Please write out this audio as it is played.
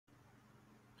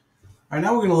All right,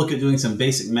 now we're going to look at doing some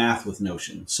basic math with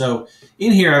Notion. So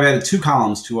in here, I've added two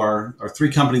columns to our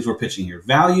three companies we're pitching here,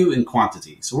 value and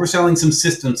quantity. So we're selling some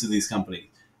systems to these companies.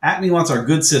 Acme wants our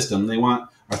good system. They want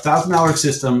our $1,000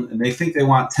 system, and they think they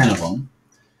want 10 of them.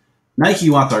 Nike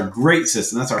wants our great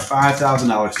system. That's our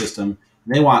 $5,000 system.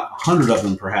 And they want 100 of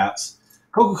them, perhaps.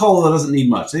 Coca-Cola doesn't need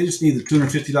much. They just need the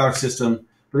 $250 system,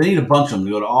 but they need a bunch of them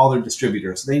to go to all their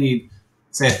distributors. So they need,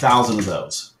 say, 1,000 of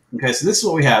those. Okay, so this is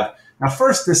what we have. Now,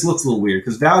 first, this looks a little weird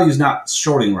because value is not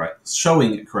showing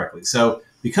it correctly. So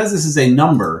because this is a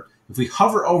number, if we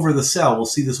hover over the cell, we'll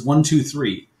see this 1, 2,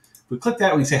 3. If we click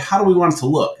that, we can say, how do we want it to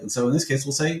look? And so in this case,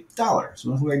 we'll say dollars.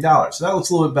 We want it to look like dollars. So that looks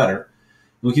a little bit better.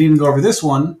 And we can even go over this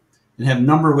one and have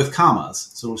number with commas.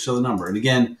 So it'll show the number. And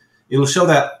again, it'll show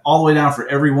that all the way down for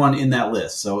every one in that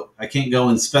list. So I can't go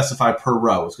and specify per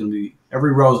row. It's going to be,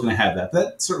 every row is going to have that.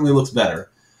 That certainly looks better.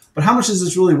 But how much is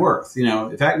this really worth? You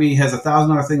know, if Acme has a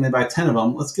 $1,000 thing, they buy 10 of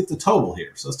them. Let's get the total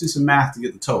here. So let's do some math to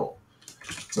get the total.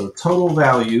 So total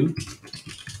value,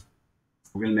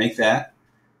 we're going to make that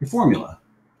a formula.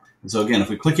 And so again, if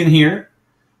we click in here,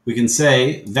 we can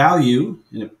say value,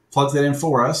 and it plugs that in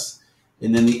for us.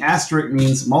 And then the asterisk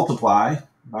means multiply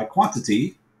by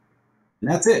quantity.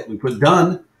 And that's it. We put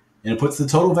done, and it puts the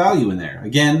total value in there.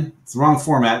 Again, it's the wrong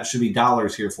format. It should be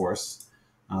dollars here for us.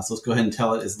 So let's go ahead and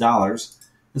tell it it's dollars.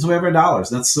 And so we have our dollars.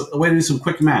 That's a way to do some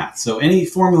quick math. So any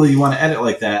formula you want to edit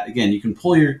like that, again, you can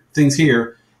pull your things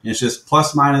here, and it's just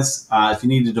plus, minus. If you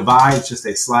need to divide, it's just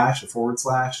a slash, a forward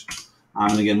slash.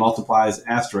 And again, multiplies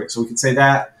asterisk. So we could say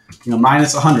that, you know,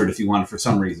 minus 100 if you want for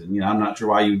some reason. You know, I'm not sure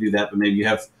why you would do that, but maybe you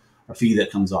have a fee that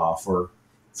comes off or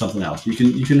something else.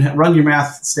 You can run your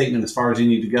math statement as far as you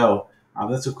need to go.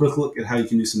 That's a quick look at how you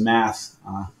can do some math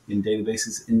in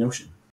databases in Notion.